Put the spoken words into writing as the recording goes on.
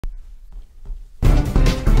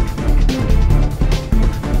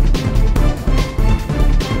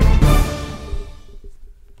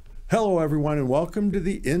everyone, and welcome to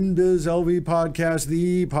the InBizLV Podcast,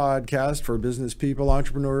 the podcast for business people,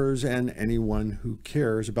 entrepreneurs, and anyone who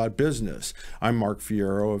cares about business. I'm Mark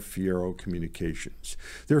Fierro of Fierro Communications.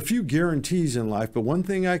 There are a few guarantees in life, but one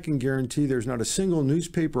thing I can guarantee, there's not a single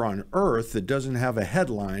newspaper on earth that doesn't have a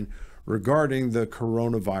headline regarding the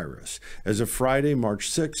coronavirus. As of Friday,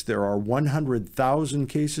 March 6th, there are 100,000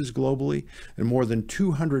 cases globally and more than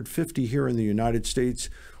 250 here in the United States,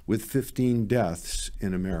 with 15 deaths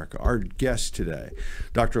in America. Our guest today,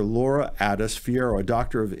 Dr. Laura Addis Fierro, a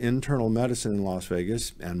doctor of internal medicine in Las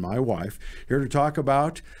Vegas, and my wife, here to talk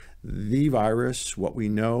about the virus, what we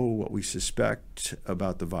know, what we suspect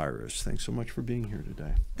about the virus. Thanks so much for being here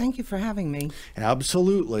today. Thank you for having me.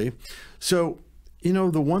 Absolutely. So, you know,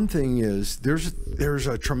 the one thing is there's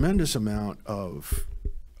a tremendous amount of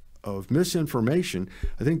misinformation.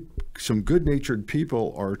 I think some good-natured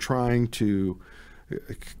people are trying to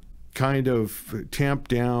kind of tamp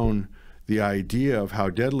down the idea of how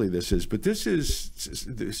deadly this is. But this is,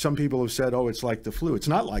 some people have said, oh, it's like the flu. It's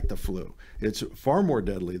not like the flu. It's far more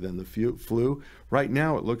deadly than the flu. Right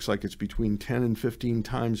now, it looks like it's between 10 and 15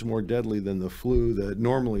 times more deadly than the flu that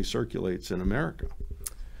normally circulates in America.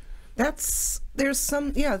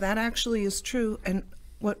 That actually is true. And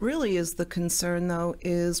what really is the concern, though,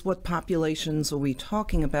 is what populations are we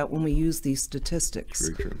talking about when we use these statistics?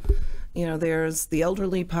 Very true. You know, there's the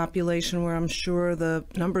elderly population where I'm sure the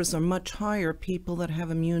numbers are much higher, people that have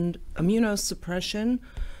immunosuppression,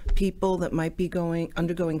 people that might be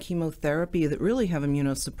undergoing chemotherapy that really have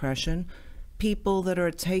immunosuppression, people that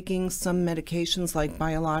are taking some medications like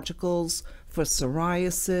biologicals for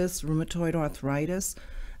psoriasis, rheumatoid arthritis.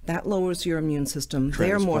 That lowers your immune system.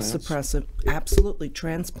 They're more suppressive. Absolutely,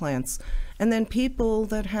 transplants. And then people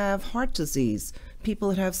that have heart disease, people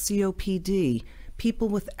that have COPD, people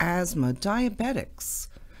with asthma, diabetics.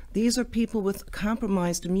 These are people with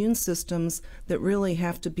compromised immune systems that really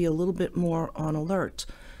have to be a little bit more on alert.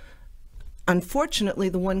 Unfortunately,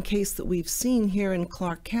 the one case that we've seen here in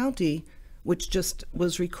Clark County, which just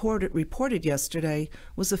was reported yesterday,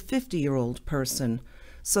 was a 50-year-old person.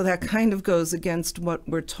 So that kind of goes against what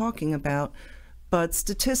we're talking about. But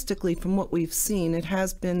statistically, from what we've seen, it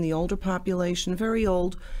has been the older population, very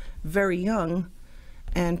old, very young,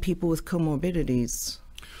 and people with comorbidities.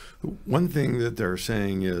 One thing that they're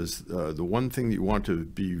saying is the one thing that you want to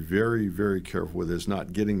be very, very careful with is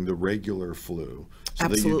not getting the regular flu, so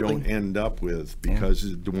Absolutely. that you don't end up with,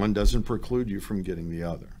 because the one doesn't preclude you from getting the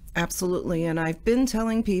other. Absolutely, and I've been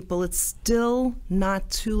telling people it's still not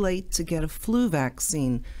too late to get a flu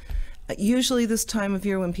vaccine. Usually this time of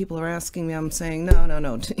year when people are asking me, I'm saying, no,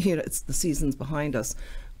 you know, it's the season's behind us.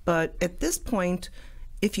 But at this point,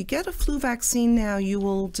 if you get a flu vaccine now, you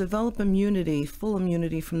will develop immunity, full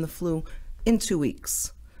immunity from the flu in 2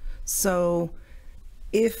 weeks. So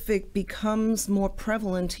if it becomes more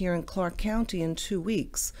prevalent here in Clark County in 2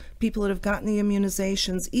 weeks, people that have gotten the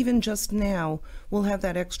immunizations, even just now, will have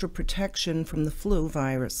that extra protection from the flu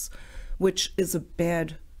virus, which is a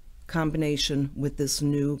bad combination with this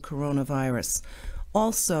new coronavirus.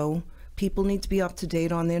 Also, people need to be up to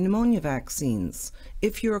date on their pneumonia vaccines.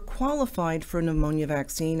 If you're qualified for a pneumonia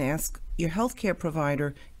vaccine, ask your healthcare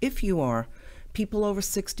provider if you are. People over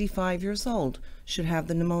 65 years old should have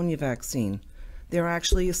the pneumonia vaccine. There are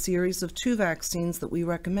actually a series of 2 vaccines that we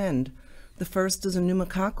recommend. The first is a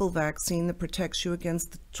pneumococcal vaccine that protects you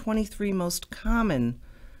against the 23 most common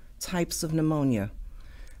types of pneumonia.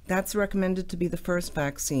 That's recommended to be the first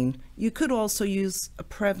vaccine. You could also use a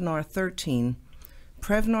Prevnar 13.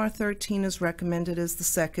 Prevnar 13 is recommended as the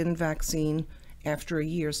second vaccine after a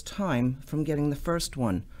year's time from getting the first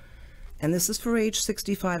one. And this is for age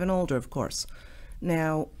 65 and older, of course.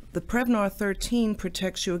 Now, the Prevnar 13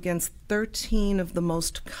 protects you against 13 of the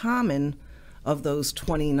most common of those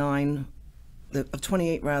 28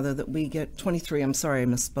 rather, that we get, 23, I'm sorry, I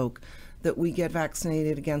misspoke, that we get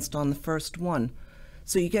vaccinated against on the first one.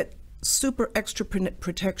 So you get super extra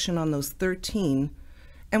protection on those 13,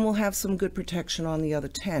 and we'll have some good protection on the other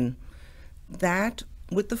 10. That,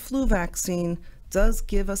 with the flu vaccine, does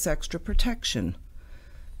give us extra protection.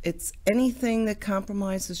 It's anything that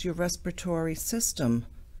compromises your respiratory system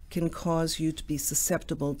can cause you to be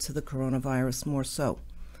susceptible to the coronavirus more so.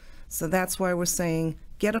 So that's why we're saying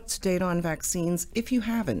get up to date on vaccines if you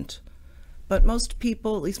haven't. But most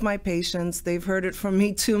people, at least my patients, they've heard it from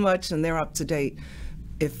me too much and they're up to date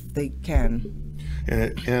if they can.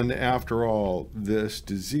 And after all, this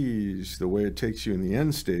disease, the way it takes you in the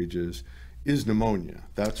end stages, is pneumonia.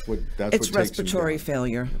 That's what it's takes respiratory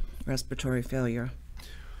failure. Respiratory failure.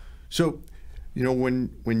 So, you know,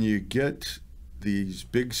 when you get these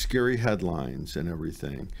big scary headlines and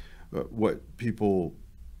everything, what people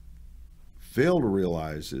fail to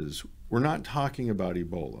realize is we're not talking about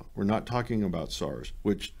Ebola. We're not talking about SARS,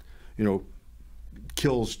 which,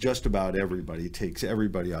 kills just about everybody, takes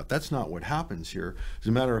everybody out. That's not what happens here. As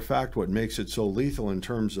a matter of fact, what makes it so lethal in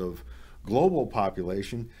terms of global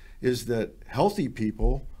population is that healthy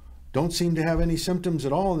people don't seem to have any symptoms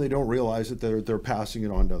at all, and they don't realize that they're passing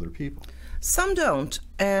it on to other people. Some don't.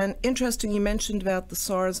 And interesting, you mentioned about the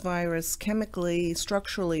SARS virus. Chemically,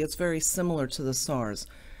 structurally, it's very similar to the SARS.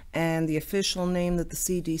 And the official name that the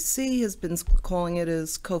CDC has been calling it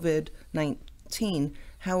is COVID-19.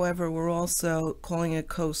 However, we're also calling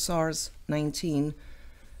it SARS-19.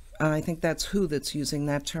 I think that's WHO that's using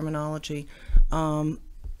that terminology. And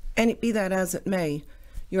be that as it may,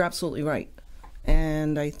 you're absolutely right.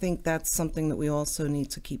 And I think that's something that we also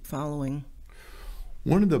need to keep following.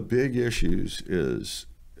 One of the big issues is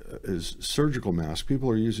surgical masks. People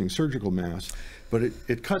are using surgical masks, but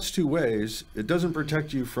it cuts two ways. It doesn't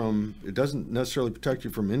necessarily protect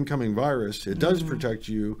you from incoming virus. It does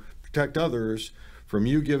protect others from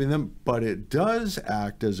you giving them, but it does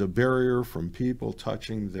act as a barrier from people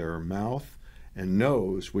touching their mouth and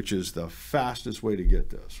nose, which is the fastest way to get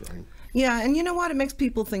this, right? Yeah, and you know what? It makes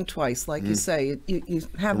people think twice. Like you say, you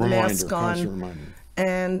have the mask on.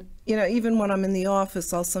 And, even when I'm in the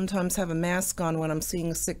office, I'll sometimes have a mask on when I'm seeing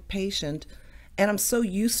a sick patient. And I'm so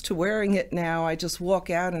used to wearing it now, I just walk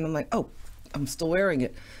out and I'm like, oh, I'm still wearing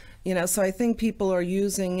it. So I think people are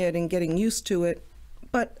using it and getting used to it.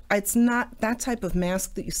 But it's not that type of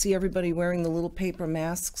mask that you see everybody wearing, the little paper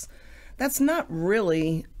masks. That's not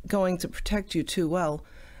really going to protect you too well.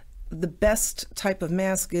 The best type of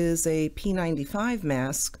mask is a P95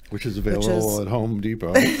 mask. Which is available at Home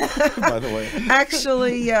Depot, by the way.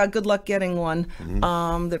 Actually, yeah, good luck getting one.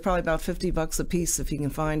 They're probably about $50 a piece if you can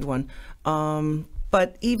find one.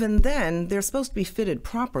 But even then, they're supposed to be fitted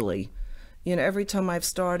properly. Every time I've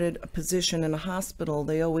started a position in a hospital,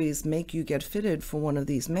 they always make you get fitted for one of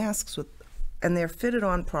these masks, and they're fitted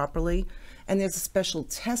on properly. And there's a special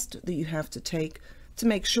test that you have to take to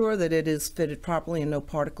make sure that it is fitted properly and no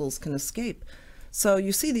particles can escape. So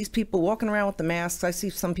you see these people walking around with the masks. I see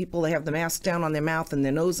some people, they have the mask down on their mouth and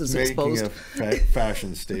their nose is exposed. Making a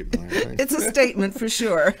fashion statement, I think. It's a statement for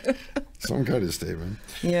sure. Some kind of statement.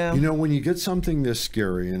 Yeah. When you get something this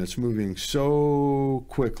scary and it's moving so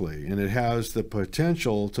quickly and it has the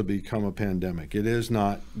potential to become a pandemic,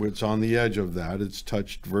 it's on the edge of that. It's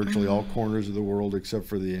touched virtually all corners of the world except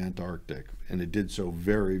for the Antarctic, and it did so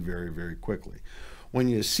very, very, very quickly. When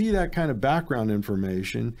you see that kind of background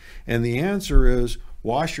information and the answer is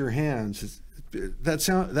wash your hands, that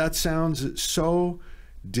sounds so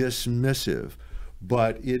dismissive,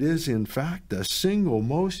 but it is in fact the single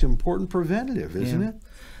most important preventative, isn't it?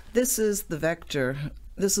 This is the vector.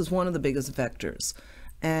 This is one of the biggest vectors.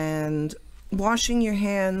 And washing your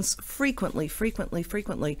hands frequently,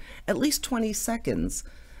 at least 20 seconds.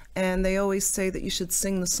 And they always say that you should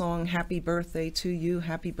sing the song, happy birthday to you,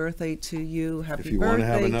 happy birthday to you, happy birthday to me. If you want to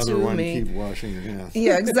have another one, keep washing your hands.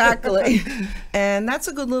 Yeah, exactly. And that's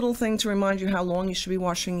a good little thing to remind you how long you should be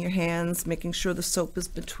washing your hands, making sure the soap is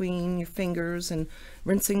between your fingers and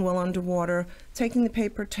rinsing well underwater, taking the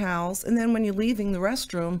paper towels. And then when you're leaving the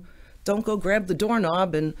restroom, don't go grab the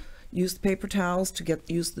doorknob and use the paper towels to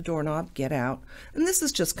use the doorknob, get out. And this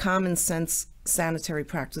is just common sense sanitary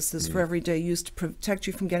practices for everyday use to protect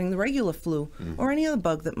you from getting the regular flu or any other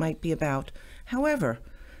bug that might be about. However,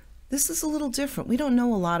 this is a little different. We don't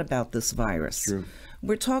know a lot about this virus. True.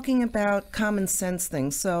 We're talking about common sense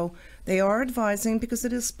things. So they are advising, because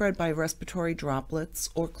it is spread by respiratory droplets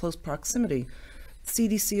or close proximity.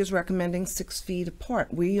 CDC is recommending 6 feet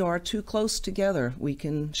apart. We are too close together. We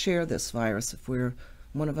can share this virus if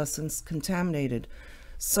one of us is contaminated.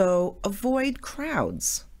 So avoid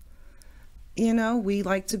crowds. We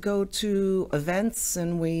like to go to events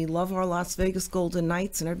and we love our Las Vegas Golden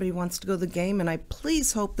Knights and everybody wants to go to the game, and I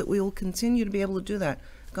please hope that we will continue to be able to do that,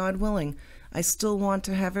 God willing. I still want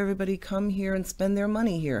to have everybody come here and spend their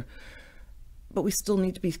money here, but we still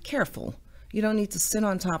need to be careful. You don't need to sit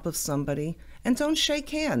on top of somebody, and don't shake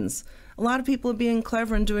hands. A lot of people are being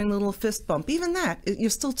clever and doing a little fist bump. Even that,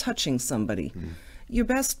 you're still touching somebody. Your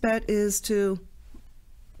best bet is to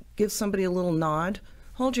give somebody a little nod.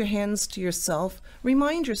 Hold your hands to yourself.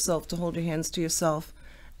 Remind yourself to hold your hands to yourself.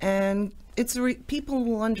 And people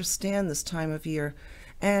will understand this time of year.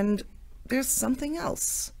 And there's something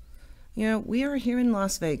else. We are here in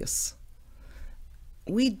Las Vegas.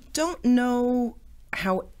 We don't know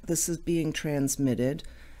how this is being transmitted.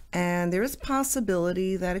 And there is a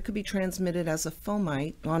possibility that it could be transmitted as a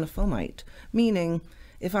fomite, meaning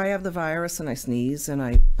if I have the virus and I sneeze and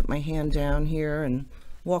I put my hand down here and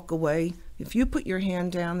walk away. If you put your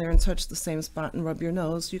hand down there and touch the same spot and rub your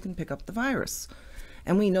nose, you can pick up the virus.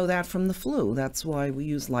 And we know that from the flu. That's why we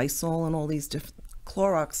use Lysol and all these different.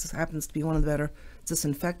 Clorox happens to be one of the better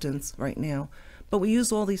disinfectants right now. But we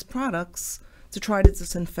use all these products to try to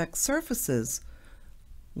disinfect surfaces.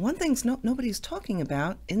 One thing nobody's talking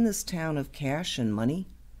about in this town of cash and money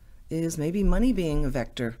is maybe money being a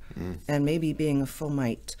vector and maybe being a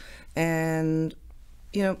fomite. And,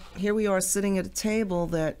 you know, here we are sitting at a table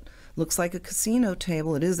that looks like a casino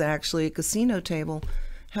table. It is actually a casino table.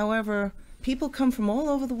 However, people come from all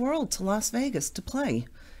over the world to Las Vegas to play.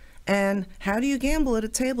 And how do you gamble at a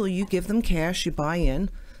table? You give them cash, you buy in.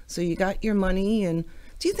 So you got your money. And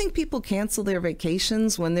do you think people cancel their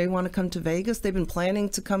vacations when they want to come to Vegas? They've been planning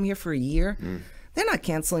to come here for a year. They're not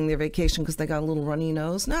canceling their vacation because they got a little runny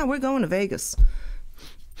nose. No, we're going to Vegas.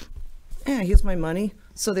 Yeah, here's my money.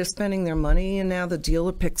 So they're spending their money, and now the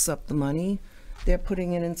dealer picks up the money. They're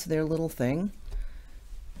putting it into their little thing.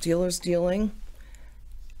 Dealer's dealing.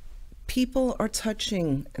 People are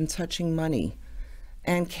touching money.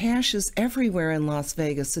 And cash is everywhere in Las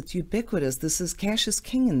Vegas. It's ubiquitous. Cash is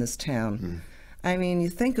king in this town. I mean, you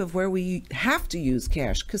think of where we have to use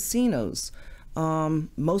cash. Casinos,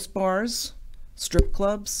 most bars, strip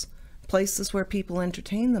clubs, places where people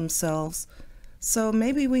entertain themselves. So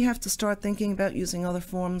maybe we have to start thinking about using other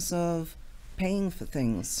forms of paying for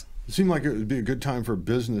things. It seemed like it would be a good time for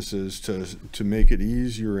businesses to make it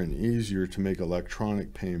easier and easier to make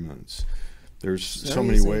electronic payments. There's so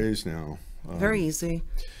many ways now. Very easy.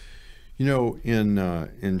 You know,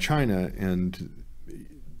 in China, and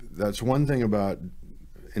that's one thing about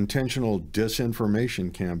intentional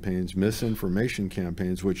disinformation campaigns, misinformation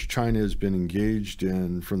campaigns, which China has been engaged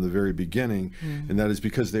in from the very beginning, and that is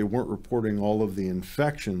because they weren't reporting all of the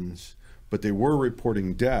infections, but they were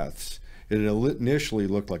reporting deaths. It initially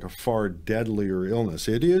looked like a far deadlier illness.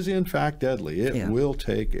 It is, in fact, deadly. It will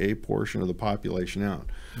take a portion of the population out.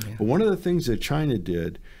 But one of the things that China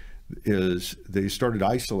did is they started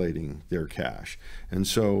isolating their cash. And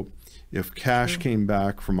so if cash came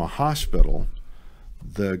back from a hospital,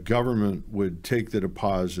 the government would take the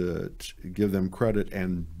deposit, give them credit,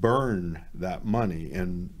 and burn that money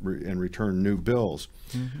and return new bills.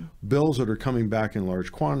 Bills that are coming back in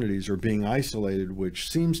large quantities are being isolated, which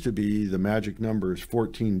seems to be the magic number is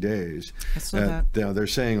 14 days. I saw that. They're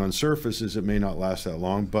saying on surfaces it may not last that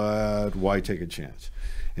long, but why take a chance?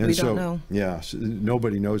 And we don't know. Yeah, so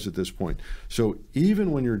nobody knows at this point. So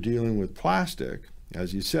even when you're dealing with plastic,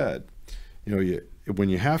 as you said, you know, when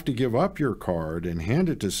you have to give up your card and hand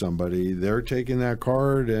it to somebody, they're taking that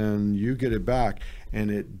card and you get it back. And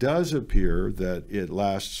it does appear that it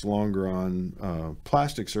lasts longer on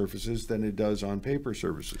plastic surfaces than it does on paper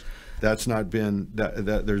surfaces. That's not been,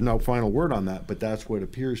 there's no final word on that, but that's what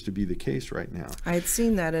appears to be the case right now. I had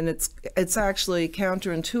seen that, and it's actually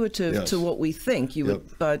counterintuitive to what we think.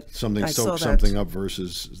 But something I soak saw something up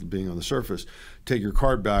versus being on the surface. Take your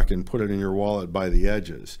card back and put it in your wallet by the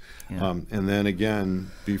edges. And then again,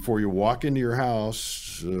 before you walk into your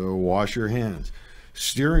house, wash your hands.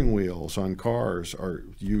 Steering wheels on cars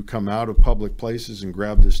you come out of public places and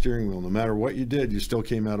grab the steering wheel. No matter what you did, you still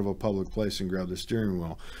came out of a public place and grabbed the steering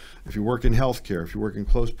wheel. If you work in healthcare, if you work in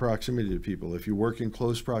close proximity to people, if you work in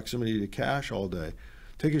close proximity to cash all day,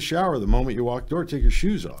 take a shower the moment you walk the door. Take your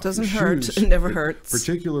shoes off. Doesn't hurt. It never hurts.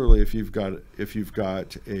 Particularly if you've got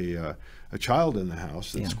a child in the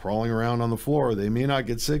house that's crawling around on the floor. They may not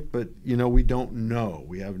get sick, but you know, we don't know.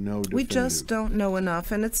 We have no definitive. We just don't know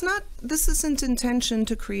enough, and it's not. This isn't intention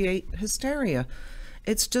to create hysteria.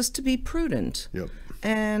 It's just to be prudent.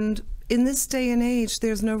 And in this day and age,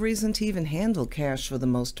 there's no reason to even handle cash for the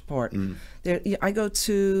most part.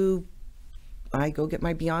 I go get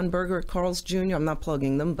my Beyond Burger at Carl's Jr. I'm not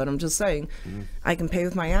plugging them, but I'm just saying, I can pay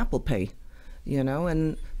with my Apple Pay, you know,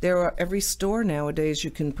 and there are every store nowadays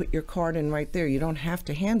you can put your card in right there. You don't have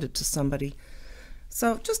to hand it to somebody.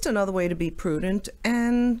 So just another way to be prudent.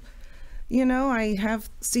 And, you know, I have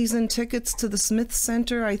season tickets to the Smith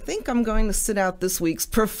Center. I think I'm going to sit out this week's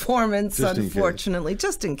performance, unfortunately,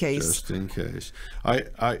 just in case. Just in case.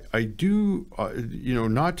 I do, you know,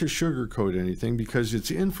 not to sugarcoat anything, because it's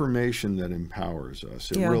information that empowers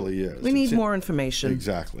us. It really is. We need more information.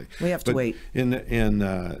 Exactly. We have to wait. In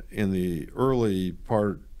the early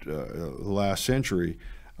part of the last century,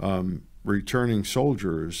 returning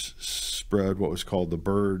soldiers spread what was called the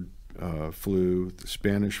bird flu, the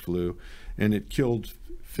Spanish flu, and it killed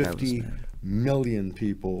 50 million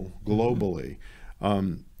people globally.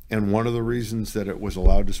 And one of the reasons that it was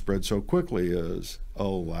allowed to spread so quickly is a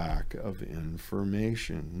lack of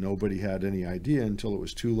information. Nobody had any idea until it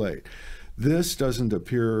was too late. This doesn't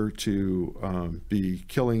appear to be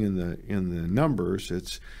killing in the numbers.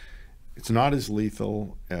 It's not as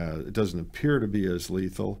lethal. It doesn't appear to be as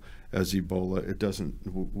lethal as Ebola. It doesn't.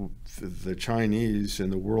 The Chinese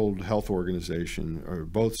and the World Health Organization are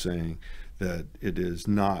both saying that it is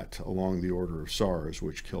not along the order of SARS,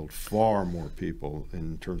 which killed far more people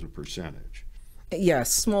in terms of percentage.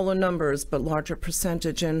 Yes, smaller numbers, but larger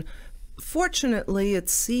percentage. And fortunately, it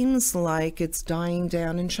seems like it's dying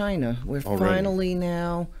down in China. We're finally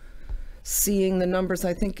now seeing the numbers.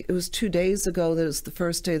 I think it was 2 days ago that it was the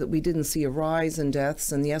first day that we didn't see a rise in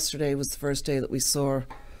deaths, and yesterday was the first day that we saw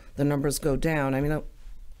the numbers go down. I mean,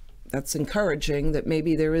 that's encouraging that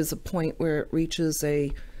maybe there is a point where it reaches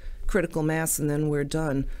a critical mass and then we're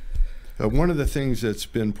done. One of the things that's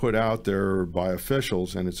been put out there by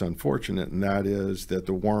officials, and it's unfortunate, and that is that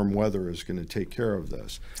the warm weather is going to take care of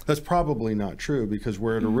this. That's probably not true, because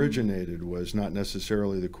where it originated was not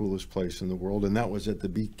necessarily the coolest place in the world, and that was at the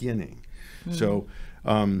beginning. So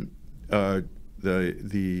the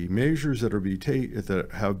measures that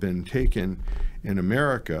have been taken in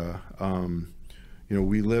America,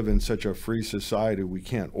 we live in such a free society, we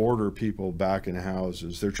can't order people back in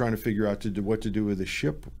houses. They're trying to figure out what to do with the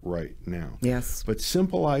ship right now. Yes. But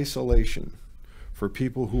simple isolation for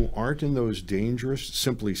people who aren't in those dangerous,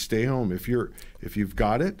 simply stay home. If you've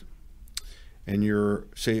got it and you're,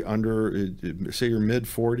 say you're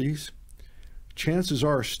mid-40s, chances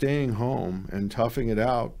are staying home and toughing it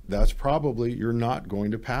out, that's probably, you're not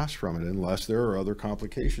going to pass from it unless there are other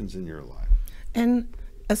complications in your life. And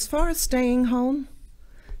as far as staying home,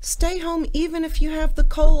 stay home even if you have the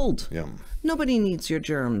cold. Yeah. Nobody needs your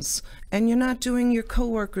germs, and you're not doing your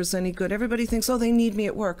coworkers any good. Everybody thinks, oh, they need me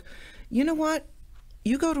at work. You know what?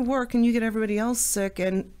 You go to work and you get everybody else sick,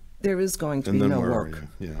 and there is going to be no work.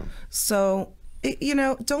 Yeah. So,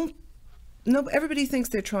 everybody thinks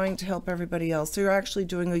they're trying to help everybody else. They're actually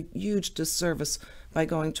doing a huge disservice by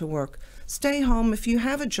going to work. Stay home. If you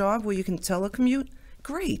have a job where you can telecommute,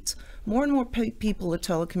 great. More and more people are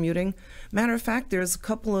telecommuting. Matter of fact, there's a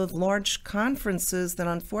couple of large conferences that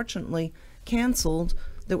unfortunately canceled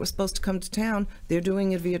that were supposed to come to town. They're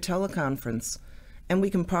doing it via teleconference. And we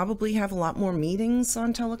can probably have a lot more meetings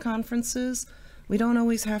on teleconferences. We don't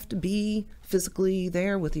always have to be physically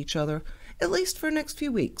there with each other, at least for the next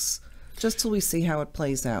few weeks, just till we see how it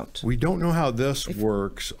plays out. We don't know how this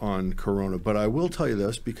works on Corona, but I will tell you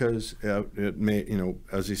this, because it may,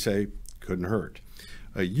 as they say, couldn't hurt.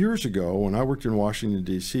 Years ago, when I worked in Washington,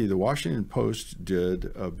 D.C., the Washington Post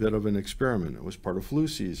did a bit of an experiment. It was part of flu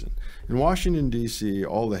season. In Washington, D.C.,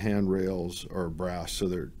 all the handrails are brass, so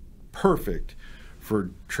they're perfect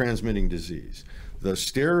for transmitting disease. The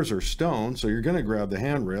stairs are stone, so you're going to grab the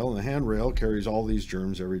handrail, and the handrail carries all these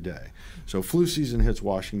germs every day. So flu season hits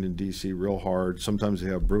Washington, D.C. real hard. Sometimes they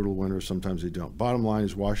have brutal winters, sometimes they don't. Bottom line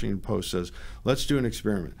is Washington Post says, let's do an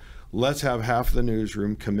experiment. Let's have half the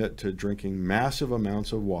newsroom commit to drinking massive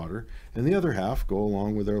amounts of water, and the other half go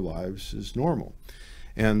along with their lives as normal.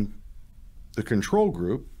 And the control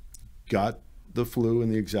group got the flu in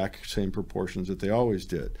the exact same proportions that they always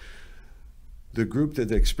did. The group that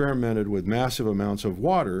experimented with massive amounts of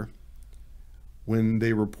water, when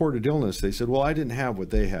they reported illness, they said, well, I didn't have what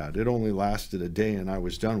they had. It only lasted a day and I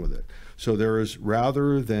was done with it. So there is,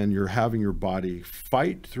 rather than you're having your body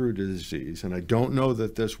fight through disease, and I don't know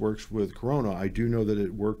that this works with Corona, I do know that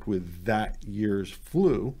it worked with that year's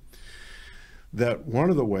flu, that one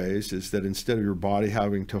of the ways is that instead of your body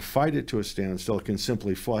having to fight it to a standstill, it can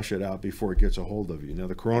simply flush it out before it gets a hold of you. Now,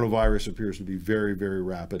 the coronavirus appears to be very, very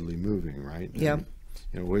rapidly moving, right? Yeah.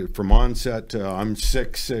 From onset to I'm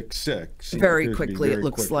sick. Very quickly, it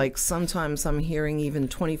looks like. Sometimes I'm hearing even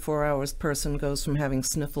 24 hours person goes from having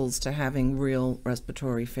sniffles to having real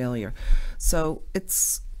respiratory failure. So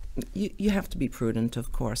you have to be prudent,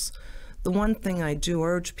 of course. The one thing I do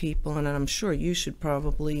urge people, and I'm sure you should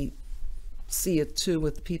probably see it too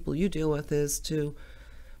with the people you deal with, is to,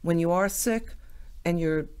 when you are sick and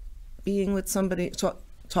you're being with somebody,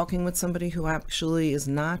 talking with somebody who actually is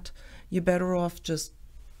not, you're better off just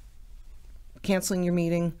canceling your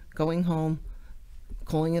meeting, going home,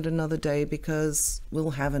 calling it another day, because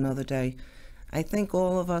we'll have another day. I think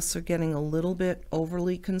all of us are getting a little bit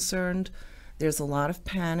overly concerned. There's a lot of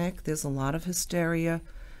panic. There's a lot of hysteria.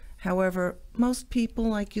 However, most people,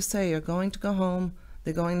 like you say, are going to go home.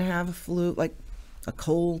 They're going to have a flu, like a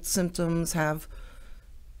cold symptoms,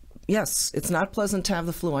 yes, it's not pleasant to have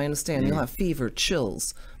the flu, I understand. You'll have fever,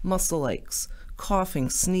 chills, muscle aches, coughing,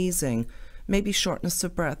 sneezing, maybe shortness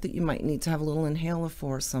of breath that you might need to have a little inhaler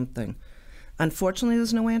for or something. Unfortunately,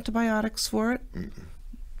 there's no antibiotics for it.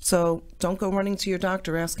 So don't go running to your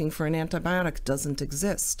doctor asking for an antibiotic. It doesn't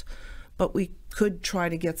exist. but we could try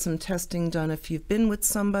to get some testing done. If you've been with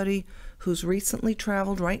somebody who's recently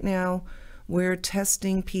traveled right now, we're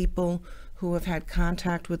testing people who have had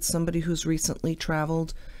contact with somebody who's recently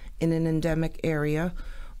traveled in an endemic area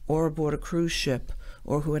or aboard a cruise ship,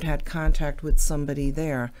 or who had contact with somebody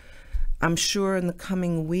there. I'm sure in the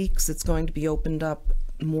coming weeks it's going to be opened up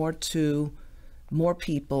more to more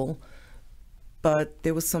people, but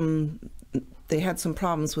they had some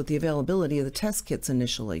problems with the availability of the test kits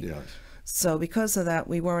initially. Yes. So because of that,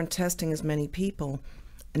 we weren't testing as many people.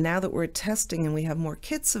 And now that we're testing and we have more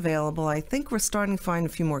kits available, I think we're starting to find a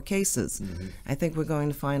few more cases. Mm-hmm. I think we're going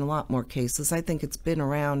to find a lot more cases. I think it's been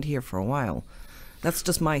around here for a while. That's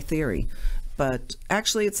just my theory. But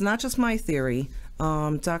actually, it's not just my theory.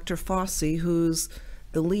 Dr. Fossey, who's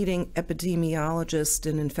the leading epidemiologist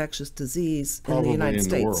in infectious disease in the United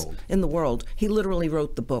States, in the world, he literally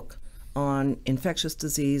wrote the book on infectious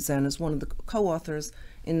disease and is one of the co-authors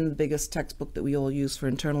in the biggest textbook that we all use for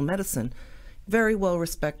internal medicine. Very well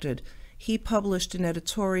respected. He published an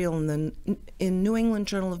editorial in New England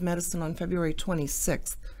Journal of Medicine on February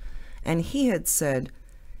 26th, and he had said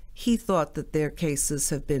he thought that their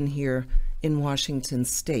cases have been here in Washington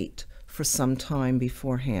State for some time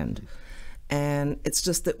beforehand. And it's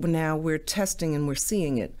just that now we're testing and we're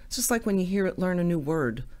seeing it. It's just like when you learn a new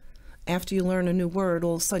word. After you learn a new word,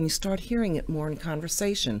 all of a sudden you start hearing it more in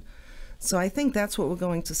conversation. So I think that's what we're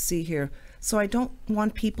going to see here. So I don't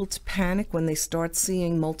want people to panic when they start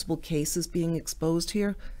seeing multiple cases being exposed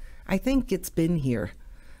here. I think it's been here.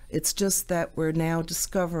 It's just that we're now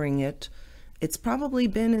discovering it. It's probably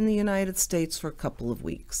been in the United States for a couple of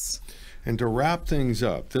weeks. And to wrap things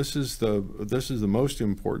up, this is the most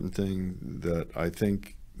important thing that I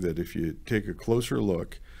think that if you take a closer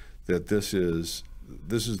look, that this is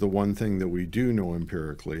the one thing that we do know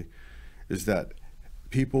empirically, is that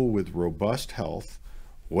people with robust health,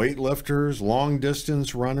 weightlifters, long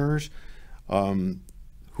distance runners,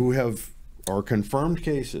 who are confirmed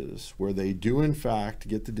cases where they do in fact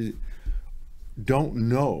get don't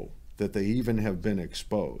know that they even have been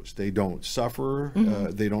exposed. They don't suffer.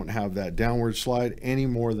 Mm-hmm. They don't have that downward slide any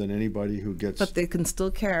more than anybody who gets. But they can still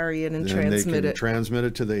carry it and transmit it. They can transmit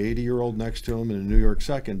it to the 80-year-old next to them in a New York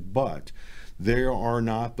second. But they are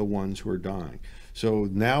not the ones who are dying. So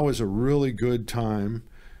now is a really good time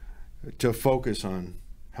to focus on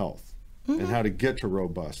health, mm-hmm. and how to get to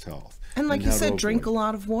robust health. And like you said, drink a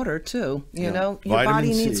lot of water too. You know, your body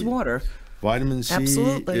needs water. Vitamin C.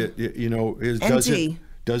 Absolutely.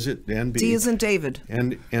 Does it and B. D as in David.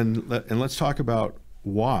 And let's talk about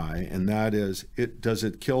why, and that is, does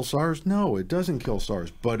it kill SARS? No, it doesn't kill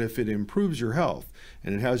SARS. But if it improves your health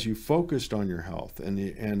and it has you focused on your health, and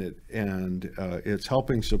it's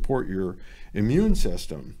helping support your immune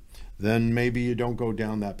system, then maybe you don't go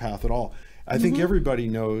down that path at all. I think Mm-hmm. everybody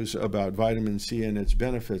knows about vitamin C and its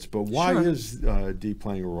benefits, but why is D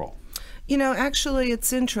playing a role? You know, actually,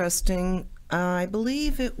 it's interesting. I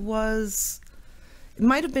believe it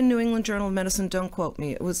might have been New England Journal of Medicine, don't quote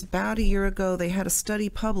me. It was about a year ago. They had a study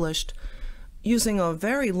published using a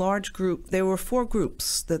very large group. There were 4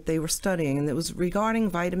 groups that they were studying, and it was regarding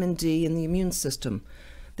vitamin D and the immune system.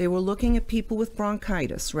 They were looking at people with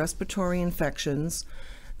bronchitis, respiratory infections,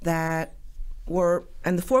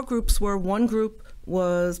 and the 4 groups were, one group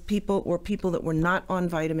was people that were not on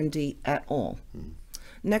vitamin D at all.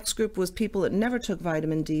 Next group was people that never took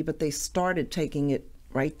vitamin D, but they started taking it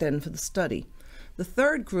right then for the study. The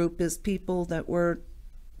third group is people that were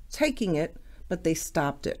taking it, but they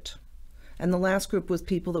stopped it. And the last group was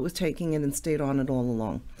people that was taking it and stayed on it all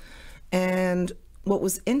along. And what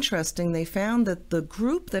was interesting, they found that the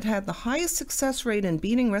group that had the highest success rate in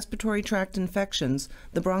beating respiratory tract infections,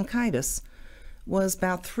 the bronchitis, was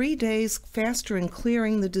about 3 days faster in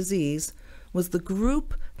clearing the disease, was the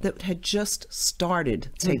group that had just started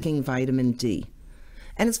taking vitamin D.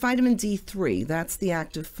 And it's vitamin D3. That's the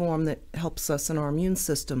active form that helps us in our immune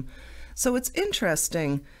system. So it's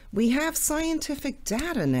interesting. We have scientific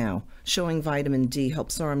data now showing vitamin D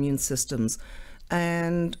helps our immune systems.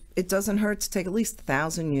 And it doesn't hurt to take at least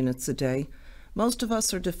 1,000 units a day. Most of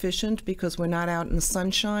us are deficient because we're not out in the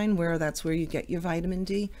sunshine, that's where you get your vitamin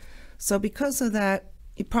D. So because of that,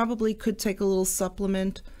 you probably could take a little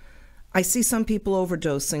supplement. I see some people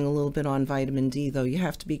overdosing a little bit on vitamin D, though. You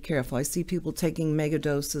have to be careful. I see people taking mega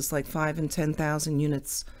doses, like 5,000 and 10,000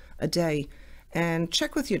 units a day. And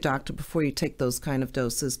check with your doctor before you take those kind of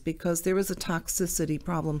doses, because there is a toxicity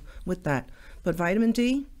problem with that. But vitamin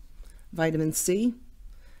D, vitamin C,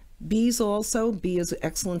 B's also. B is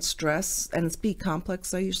excellent stress, and it's B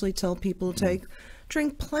complex I usually tell people to take.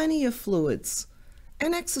 Drink plenty of fluids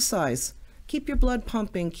and exercise. Keep your blood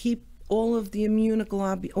pumping. Keep all of the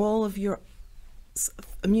all of your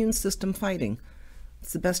immune system fighting.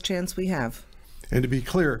 It's the best chance we have. And to be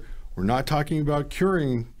clear, we're not talking about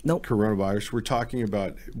curing coronavirus. We're talking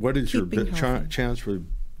about what is your chance for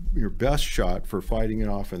your best shot for fighting it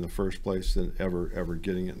off in the first place than ever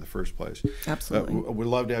getting it in the first place. Absolutely. We'd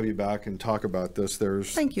love to have you back and talk about this.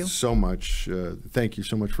 Thank you so much. Thank you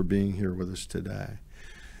so much for being here with us today.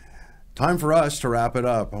 Time for us to wrap it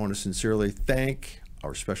up. I want to sincerely thank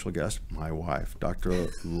our special guest, my wife, Dr.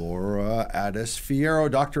 Laura Addis Fierro,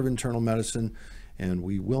 Doctor of Internal Medicine, and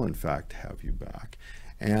we will, in fact, have you back.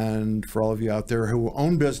 And for all of you out there who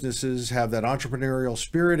own businesses, have that entrepreneurial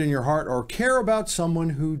spirit in your heart, or care about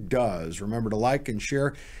someone who does, remember to like and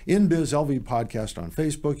share InBizLV Podcast on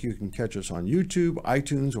Facebook. You can catch us on YouTube,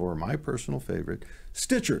 iTunes, or my personal favorite,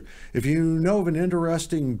 Stitcher. If you know of an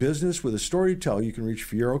interesting business with a story to tell, you can reach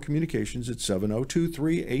Fierro Communications at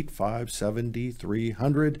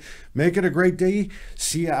 702-385-7300. Make it a great day.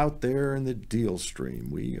 See you out there in the deal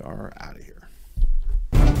stream. We are out of here.